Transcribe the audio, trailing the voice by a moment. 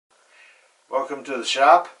Welcome to the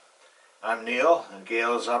shop. I'm Neal and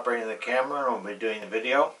Gail is operating the camera and we'll be doing the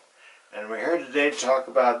video. And we're here today to talk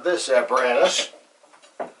about this apparatus,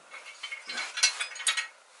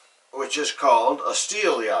 which is called a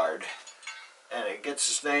Steelyard. And it gets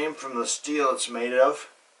its name from the steel it's made of,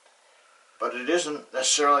 but it isn't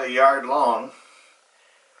necessarily a yard long.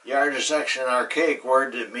 Yard is actually an archaic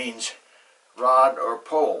word that means rod or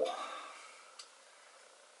pole.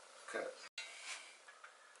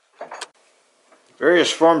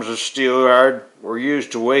 Various forms of steelyard were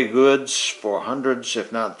used to weigh goods for hundreds,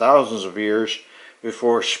 if not thousands of years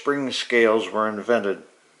before spring scales were invented.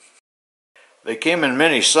 They came in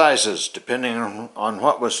many sizes depending on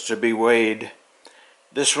what was to be weighed.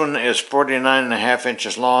 This one is 49.5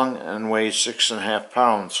 inches long and weighs 6.5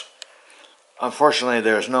 pounds. Unfortunately,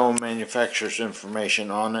 there is no manufacturer's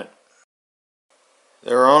information on it.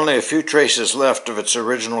 There are only a few traces left of its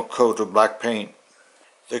original coat of black paint.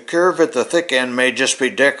 The curve at the thick end may just be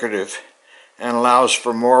decorative and allows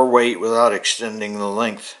for more weight without extending the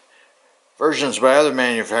length. Versions by other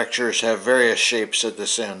manufacturers have various shapes at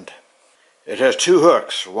this end. It has two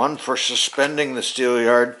hooks, one for suspending the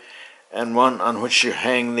steelyard and one on which you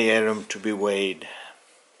hang the item to be weighed.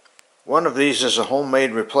 One of these is a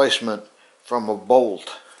homemade replacement from a bolt.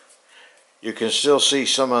 You can still see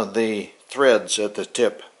some of the threads at the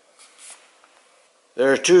tip.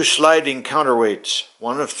 There are two sliding counterweights,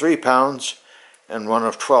 one of 3 pounds and one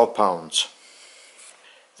of 12 pounds.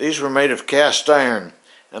 These were made of cast iron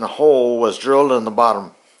and a hole was drilled in the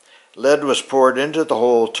bottom. Lead was poured into the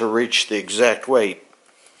hole to reach the exact weight.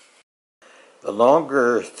 The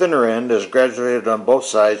longer, thinner end is graduated on both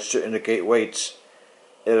sides to indicate weights.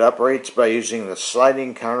 It operates by using the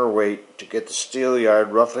sliding counterweight to get the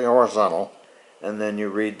steelyard roughly horizontal, and then you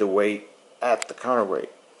read the weight at the counterweight.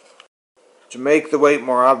 To make the weight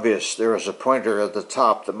more obvious, there is a pointer at the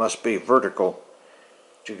top that must be vertical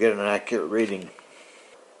to get an accurate reading.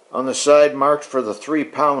 On the side marked for the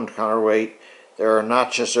 3-pound counterweight, there are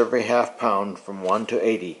notches every half pound from 1 to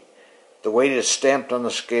 80. The weight is stamped on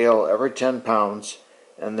the scale every 10 pounds,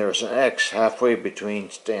 and there is an X halfway between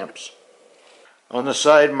stamps. On the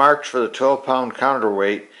side marked for the 12-pound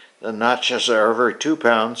counterweight, the notches are every 2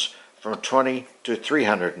 pounds from 20 to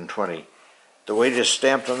 320. The weight is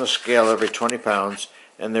stamped on the scale every 20 pounds,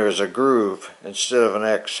 and there is a groove instead of an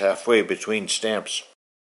X halfway between stamps.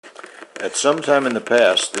 At some time in the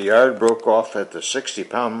past, the yard broke off at the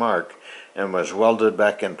 60-pound mark and was welded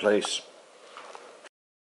back in place.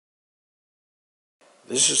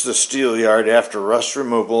 This is the steelyard after rust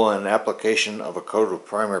removal and application of a coat of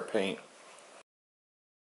primer paint.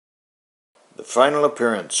 The final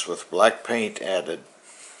appearance with black paint added.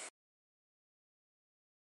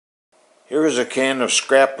 Here is a can of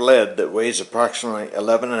scrap lead that weighs approximately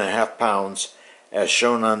 11.5 pounds as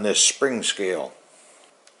shown on this spring scale.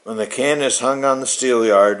 When the can is hung on the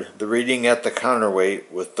steelyard, the reading at the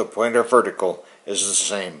counterweight with the pointer vertical is the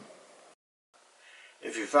same.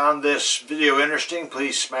 If you found this video interesting,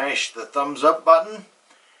 please smash the thumbs up button.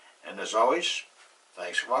 And as always,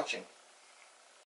 thanks for watching.